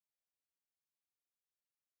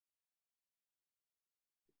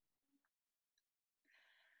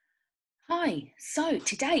Hi, so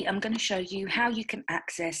today I'm going to show you how you can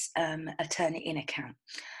access a Turnitin account,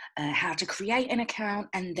 how to create an account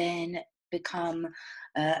and then become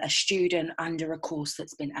a student under a course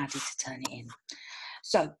that's been added to Turnitin.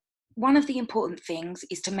 So one of the important things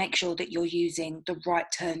is to make sure that you're using the right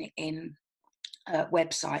Turnitin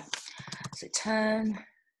website. So Turnitin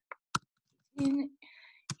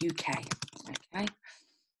UK, okay?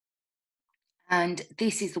 And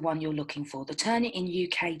this is the one you're looking for, the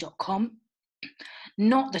turnitinuk.com.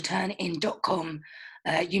 Not the turnitin.com,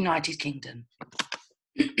 United Kingdom.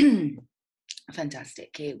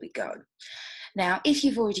 Fantastic, here we go. Now, if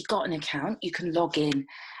you've already got an account, you can log in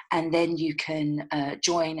and then you can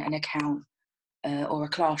join an account or a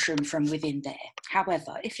classroom from within there.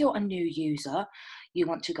 However, if you're a new user, you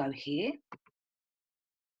want to go here.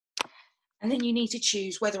 And then you need to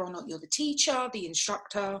choose whether or not you're the teacher, the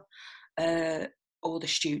instructor, or the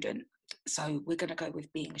student. So we're going to go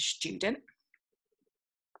with being a student.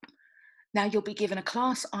 Now you'll be given a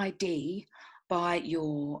class ID by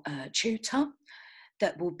your tutor.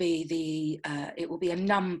 That will be it will be a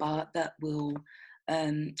number that will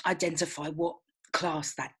identify what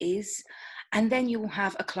class that is. And then you will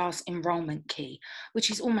have a class enrollment key,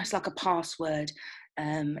 which is almost like a password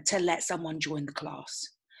to let someone join the class.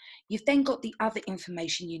 You've then got the other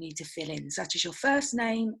information you need to fill in, such as your first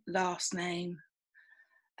name, last name,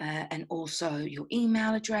 and also your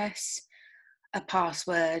email address, a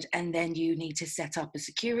password, and then you need to set up a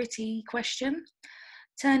security question.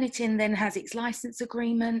 Turnitin then has its license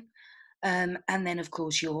agreement, and then of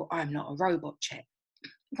course your I'm not a robot check.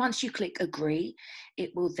 Once you click agree,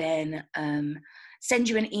 it will then send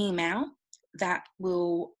you an email that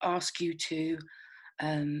will ask you to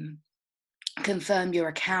confirm your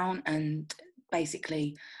account and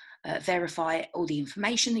basically verify all the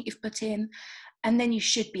information that you've put in. And then you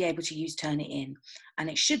should be able to use Turnitin, and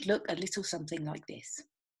it should look a little something like this.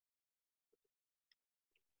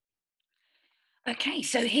 Okay,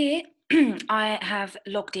 so here I have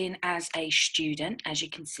logged in as a student, as you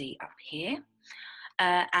can see up here,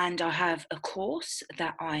 and I have a course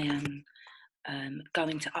that I am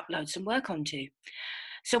going to upload some work onto.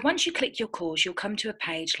 So once you click your course, you'll come to a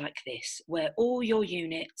page like this, where all your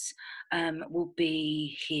units will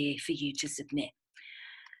be here for you to submit.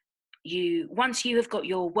 Once you have got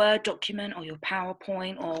your Word document or your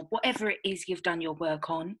PowerPoint or whatever it is you've done your work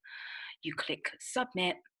on, you click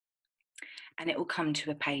submit and it will come to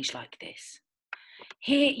a page like this.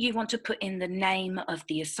 Here you want to put in the name of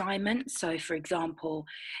the assignment. So for example,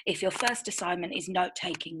 if your first assignment is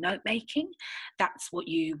note-taking, note-making, that's what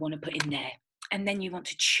you want to put in there. And then you want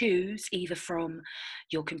to choose either from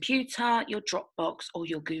your computer, your Dropbox, or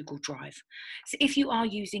your Google Drive. So if you are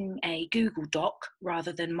using a Google Doc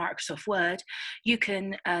rather than Microsoft Word, you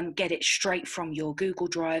can get it straight from your Google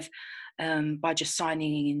Drive by just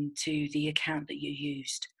signing into the account that you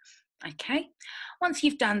used. Okay, once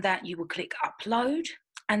you've done that, you will click upload,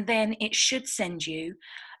 and then it should send you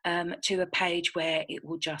to a page where it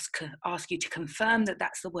will just ask you to confirm that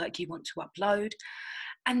that's the work you want to upload,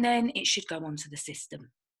 and then it should go onto the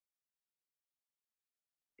system.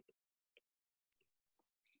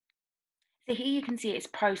 So here you can see it's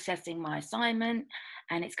processing my assignment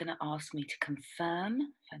and it's going to ask me to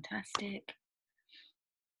confirm. Fantastic.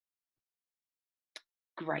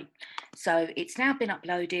 Great. So it's now been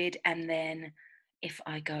uploaded, and then if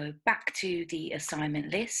I go back to the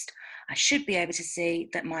assignment list, I should be able to see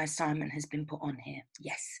that my assignment has been put on here.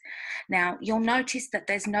 Yes. Now, you'll notice that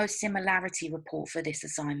there's no similarity report for this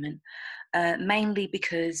assignment, mainly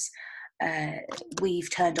because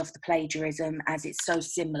we've turned off the plagiarism as it's so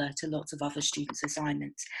similar to lots of other students'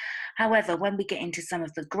 assignments. However, when we get into some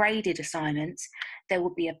of the graded assignments, there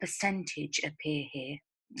will be a percentage appear here.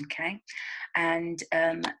 Okay, and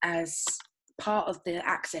as part of the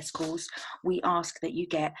access course, we ask that you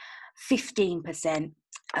get 15%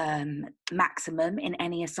 maximum in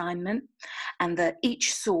any assignment, and that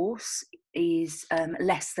each source is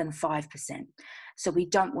less than 5%. So we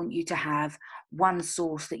don't want you to have one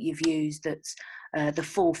source that you've used that's the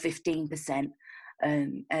full 15%,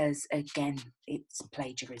 as again, it's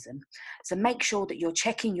plagiarism. So make sure that you're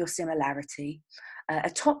checking your similarity. A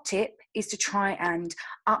top tip is to try and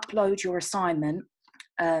upload your assignment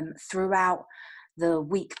throughout the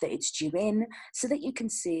week that it's due in, so that you can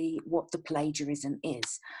see what the plagiarism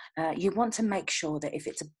is. You want to make sure that if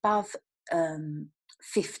it's above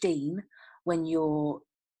 15 when you're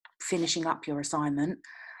finishing up your assignment,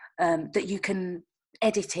 that you can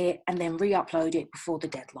edit it and then re-upload it before the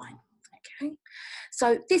deadline. Okay,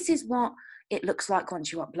 so this is what it looks like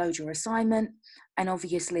once you upload your assignment, and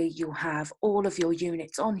obviously you'll have all of your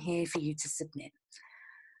units on here for you to submit.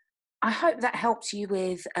 I hope that helps you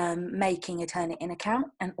with making a Turnitin account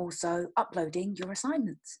and also uploading your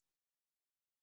assignments.